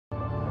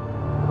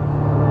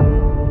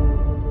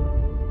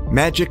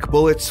Magic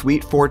Bullet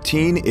Suite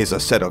 14 is a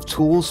set of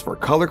tools for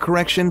color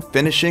correction,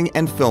 finishing,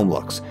 and film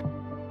looks.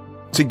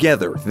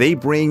 Together, they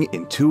bring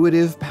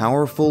intuitive,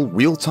 powerful,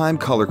 real-time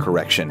color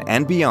correction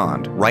and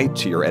beyond right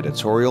to your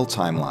editorial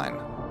timeline.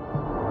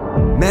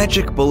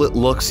 Magic Bullet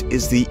Looks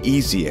is the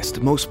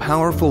easiest, most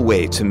powerful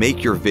way to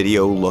make your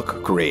video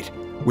look great.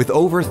 With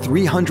over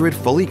 300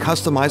 fully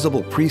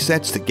customizable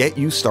presets to get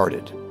you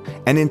started,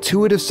 an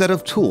intuitive set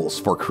of tools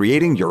for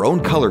creating your own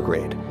color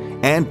grade,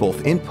 and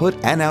both input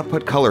and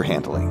output color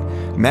handling,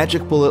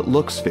 Magic Bullet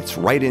Looks fits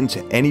right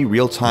into any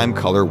real-time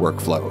color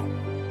workflow.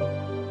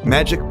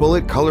 Magic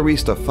Bullet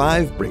Colorista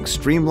 5 brings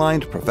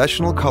streamlined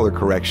professional color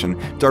correction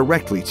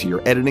directly to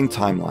your editing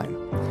timeline.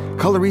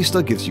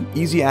 Colorista gives you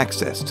easy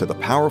access to the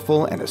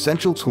powerful and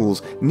essential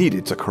tools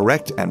needed to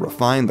correct and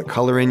refine the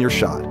color in your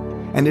shot,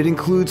 and it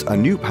includes a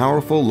new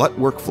powerful LUT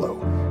workflow,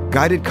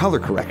 guided color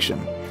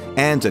correction,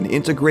 and an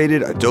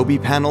integrated Adobe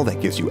panel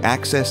that gives you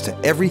access to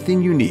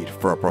everything you need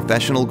for a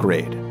professional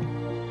grade.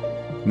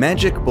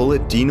 Magic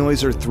Bullet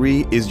Denoiser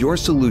 3 is your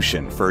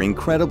solution for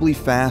incredibly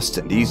fast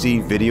and easy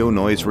video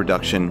noise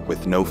reduction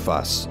with no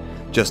fuss.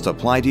 Just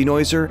apply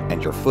denoiser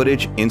and your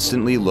footage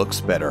instantly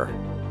looks better.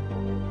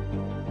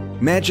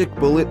 Magic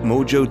Bullet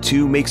Mojo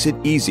 2 makes it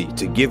easy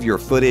to give your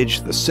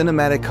footage the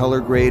cinematic color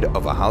grade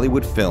of a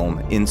Hollywood film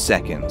in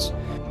seconds.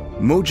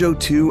 Mojo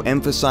 2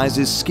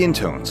 emphasizes skin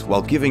tones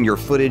while giving your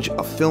footage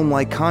a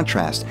film-like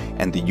contrast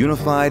and the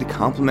unified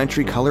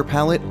complementary color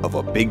palette of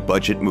a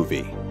big-budget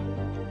movie.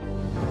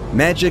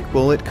 Magic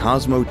Bullet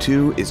COSMO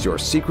 2 is your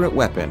secret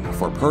weapon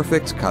for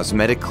perfect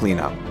cosmetic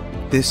cleanup.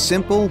 This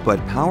simple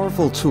but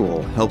powerful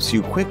tool helps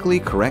you quickly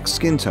correct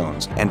skin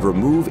tones and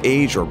remove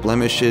age or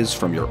blemishes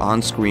from your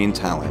on-screen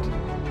talent.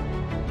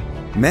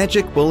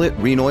 Magic Bullet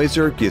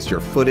Renoiser gives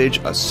your footage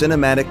a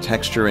cinematic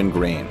texture and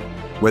grain.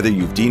 Whether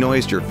you've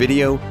denoised your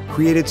video,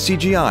 created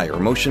CGI or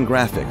motion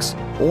graphics,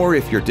 or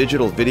if your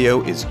digital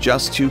video is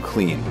just too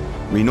clean,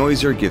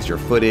 Renoiser gives your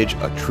footage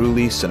a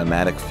truly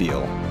cinematic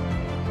feel.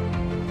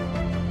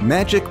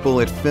 Magic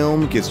Bullet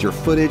Film gives your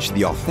footage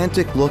the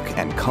authentic look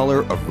and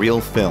color of real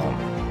film,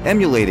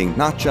 emulating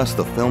not just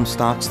the film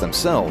stocks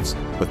themselves,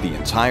 but the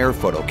entire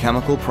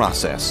photochemical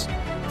process.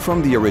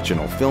 From the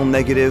original film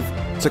negative,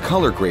 to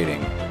color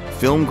grading,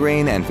 film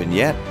grain and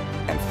vignette,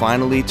 and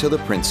finally to the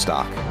print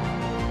stock.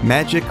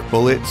 Magic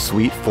Bullet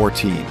Suite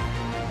 14.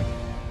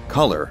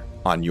 Color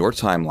on your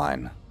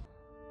timeline.